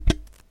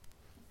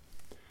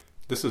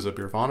This is a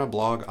Birvana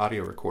blog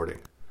audio recording.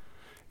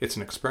 It's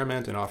an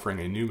experiment in offering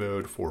a new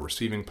mode for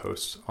receiving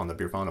posts on the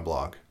Birvana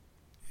blog.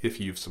 If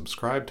you've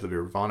subscribed to the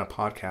Birvana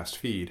podcast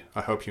feed,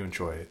 I hope you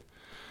enjoy it.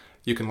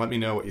 You can let me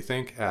know what you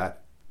think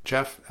at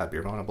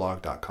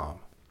jeff@birvanablog.com.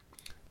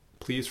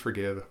 Please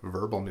forgive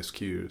verbal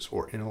miscues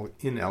or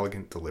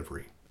inelegant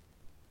delivery.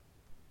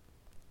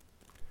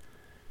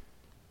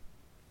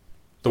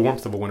 The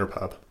warmth of a winter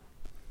pub.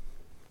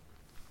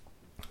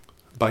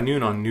 By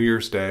noon on New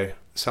Year's Day,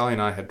 Sally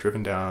and I had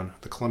driven down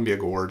the Columbia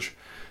Gorge,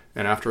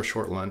 and after a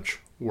short lunch,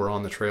 were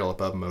on the trail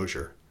above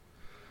Mosier.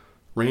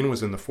 Rain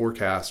was in the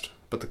forecast,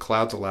 but the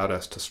clouds allowed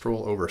us to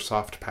stroll over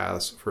soft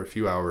paths for a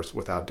few hours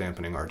without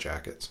dampening our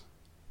jackets.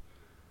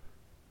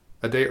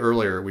 A day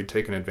earlier, we'd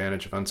taken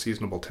advantage of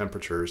unseasonable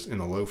temperatures in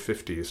the low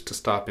 50s to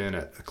stop in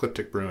at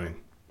Ecliptic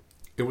Brewing.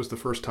 It was the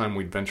first time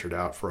we'd ventured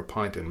out for a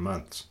pint in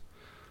months.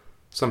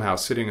 Somehow,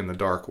 sitting in the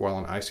dark while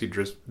an icy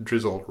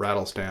drizzle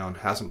rattles down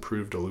hasn't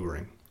proved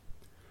alluring.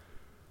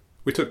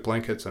 We took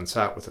blankets and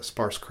sat with a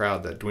sparse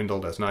crowd that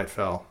dwindled as night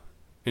fell,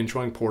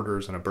 enjoying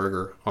porters and a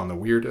burger on the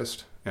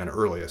weirdest and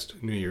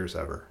earliest New Year's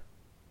ever.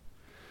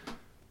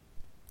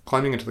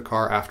 Climbing into the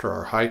car after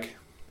our hike,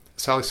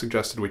 Sally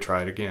suggested we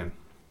try it again.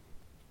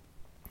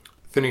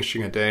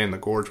 Finishing a day in the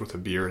gorge with a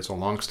beer is a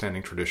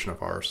long-standing tradition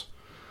of ours.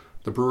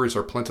 The breweries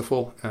are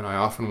plentiful, and I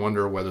often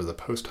wonder whether the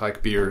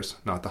post-hike beers,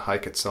 not the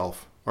hike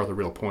itself, are the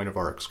real point of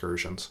our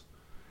excursions.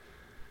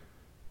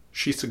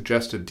 She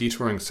suggested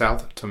detouring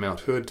south to Mount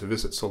Hood to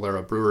visit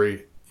Solera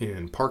Brewery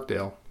in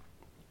Parkdale.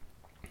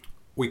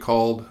 We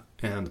called,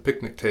 and the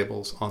picnic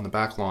tables on the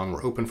back lawn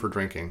were open for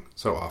drinking,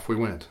 so off we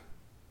went.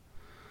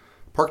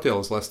 Parkdale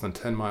is less than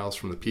 10 miles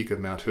from the peak of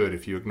Mount Hood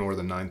if you ignore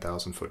the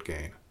 9,000-foot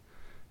gain.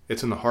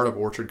 It's in the heart of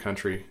orchard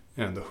country,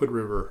 and the Hood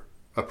River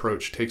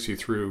approach takes you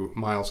through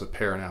miles of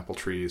pear and apple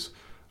trees,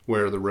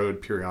 where the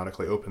road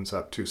periodically opens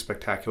up to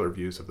spectacular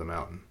views of the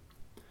mountain.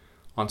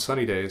 On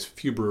sunny days,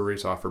 few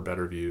breweries offer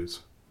better views.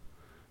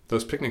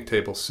 Those picnic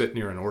tables sit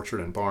near an orchard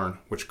and barn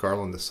which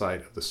garland the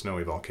site of the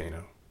snowy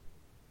volcano.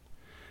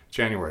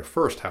 January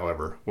 1st,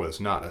 however,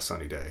 was not a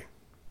sunny day.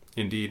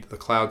 Indeed, the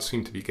clouds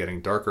seemed to be getting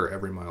darker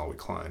every mile we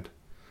climbed.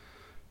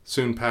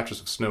 Soon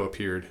patches of snow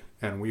appeared,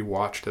 and we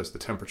watched as the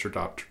temperature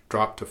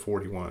dropped to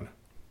 41.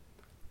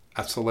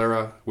 At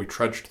Solera, we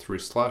trudged through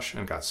slush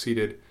and got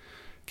seated,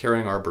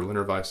 carrying our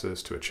Berliner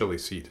Weisses to a chilly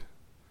seat.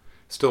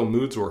 Still,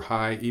 moods were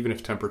high even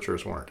if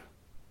temperatures weren't.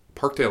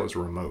 Parkdale is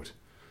remote.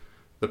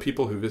 The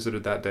people who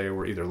visited that day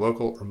were either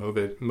local or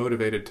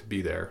motivated to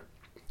be there,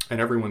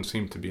 and everyone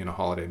seemed to be in a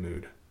holiday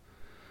mood.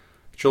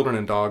 Children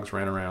and dogs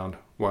ran around,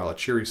 while a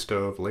cheery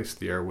stove laced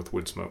the air with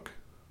wood smoke.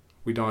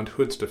 We donned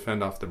hoods to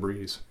fend off the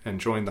breeze and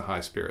joined the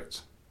high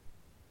spirits.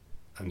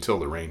 Until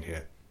the rain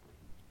hit.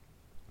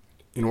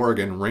 In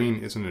Oregon, rain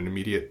isn't an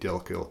immediate deal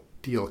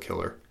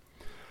killer.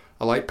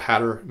 A light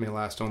patter may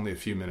last only a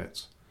few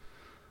minutes.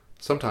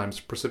 Sometimes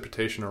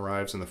precipitation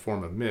arrives in the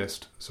form of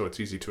mist, so it's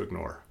easy to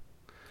ignore.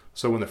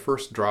 So when the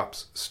first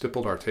drops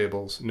stippled our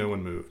tables, no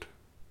one moved.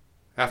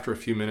 After a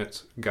few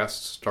minutes,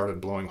 gusts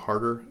started blowing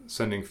harder,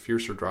 sending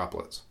fiercer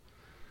droplets.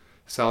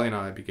 Sally and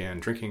I began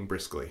drinking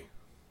briskly.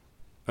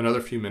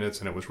 Another few minutes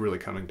and it was really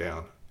coming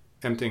down,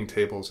 emptying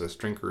tables as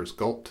drinkers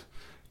gulped,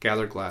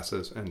 gathered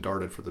glasses, and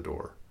darted for the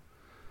door.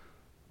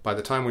 By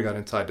the time we got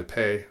inside to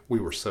pay, we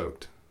were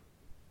soaked.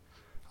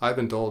 I've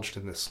indulged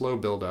in this slow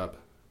build-up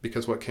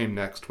because what came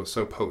next was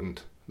so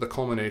potent, the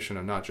culmination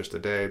of not just a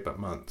day, but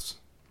months.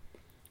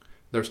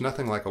 There's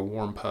nothing like a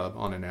warm pub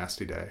on a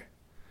nasty day.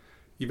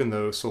 Even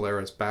though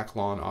Solera's back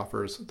lawn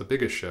offers the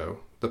biggest show,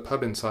 the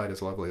pub inside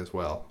is lovely as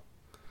well.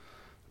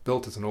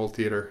 Built as an old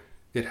theater,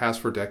 it has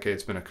for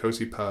decades been a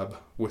cozy pub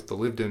with the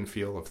lived-in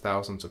feel of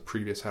thousands of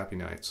previous happy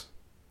nights.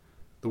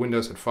 The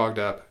windows had fogged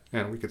up,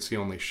 and we could see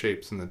only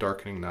shapes in the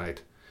darkening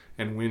night,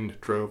 and wind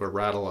drove a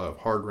rattle of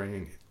hard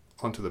rain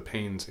onto the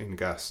panes in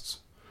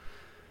gusts.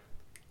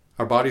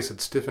 Our bodies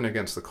had stiffened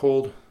against the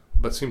cold,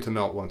 but seemed to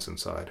melt once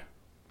inside.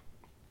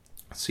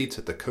 Seats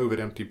at the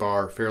COVID-empty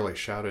bar fairly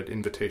shouted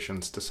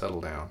invitations to settle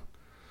down.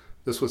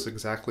 This was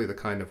exactly the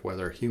kind of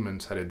weather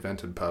humans had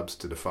invented pubs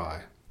to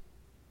defy.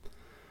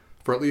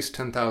 For at least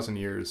 10,000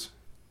 years,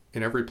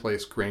 in every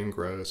place grain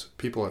grows,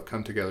 people have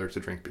come together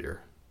to drink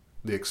beer.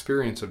 The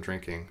experience of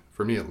drinking,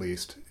 for me at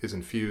least, is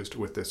infused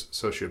with this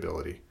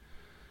sociability.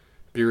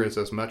 Beer is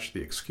as much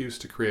the excuse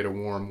to create a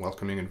warm,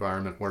 welcoming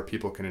environment where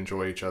people can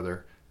enjoy each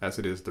other as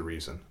it is the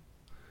reason.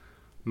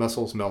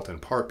 Muscles melt in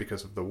part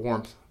because of the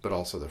warmth, but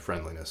also the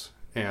friendliness,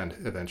 and,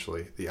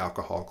 eventually, the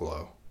alcohol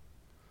glow.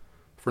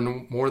 For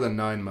more than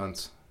 9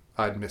 months,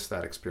 I'd missed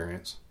that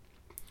experience.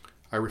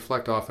 I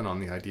reflect often on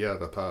the idea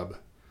of a pub,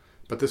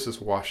 but this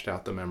has washed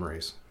out the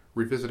memories.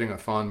 Revisiting a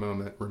fond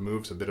moment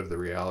removes a bit of the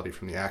reality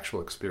from the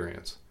actual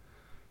experience.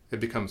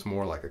 It becomes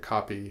more like a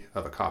copy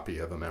of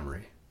a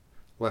memory,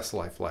 less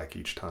lifelike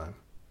each time.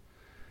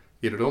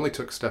 Yet it only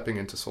took stepping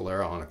into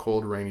Solera on a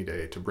cold, rainy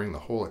day to bring the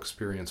whole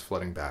experience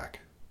flooding back.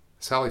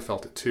 Sally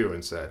felt it too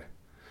and said,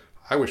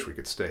 "I wish we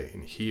could stay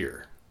in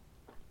here."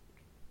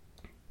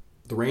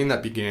 The rain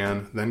that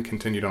began then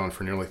continued on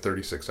for nearly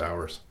 36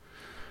 hours.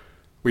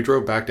 We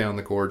drove back down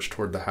the gorge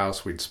toward the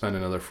house we'd spend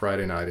another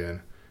Friday night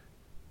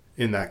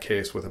in that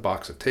case with a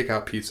box of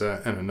takeout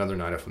pizza and another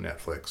night of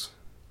Netflix.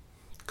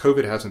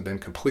 COVID hasn't been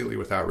completely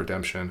without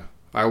redemption.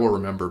 I will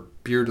remember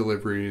beer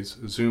deliveries,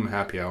 Zoom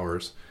happy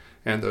hours,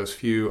 and those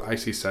few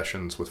icy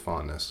sessions with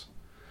fondness.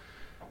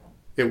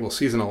 It will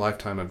season a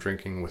lifetime of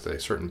drinking with a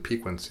certain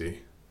piquancy,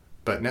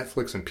 but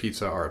Netflix and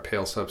pizza are a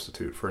pale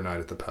substitute for a night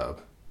at the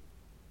pub.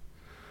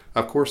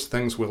 Of course,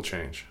 things will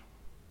change.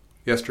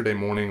 Yesterday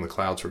morning, the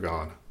clouds were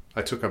gone.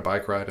 I took a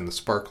bike ride in the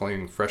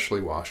sparkling,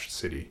 freshly washed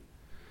city.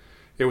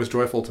 It was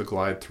joyful to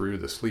glide through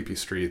the sleepy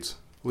streets,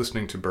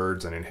 listening to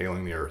birds and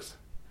inhaling the earth.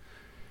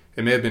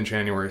 It may have been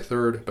January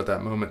 3rd, but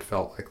that moment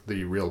felt like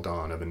the real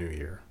dawn of a new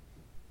year.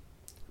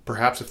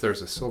 Perhaps if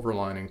there's a silver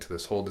lining to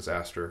this whole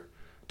disaster,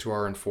 to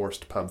our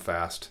enforced pub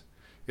fast,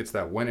 it's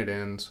that when it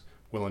ends,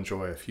 we'll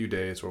enjoy a few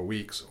days or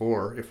weeks,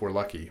 or, if we're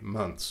lucky,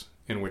 months,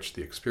 in which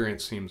the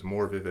experience seems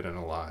more vivid and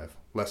alive,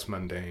 less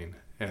mundane,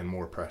 and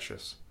more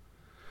precious.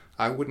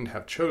 I wouldn't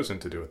have chosen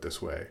to do it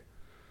this way,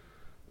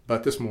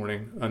 but this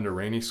morning, under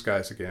rainy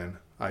skies again,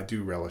 I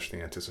do relish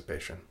the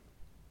anticipation.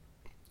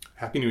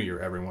 Happy New Year,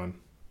 everyone.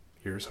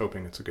 Here's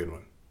hoping it's a good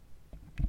one.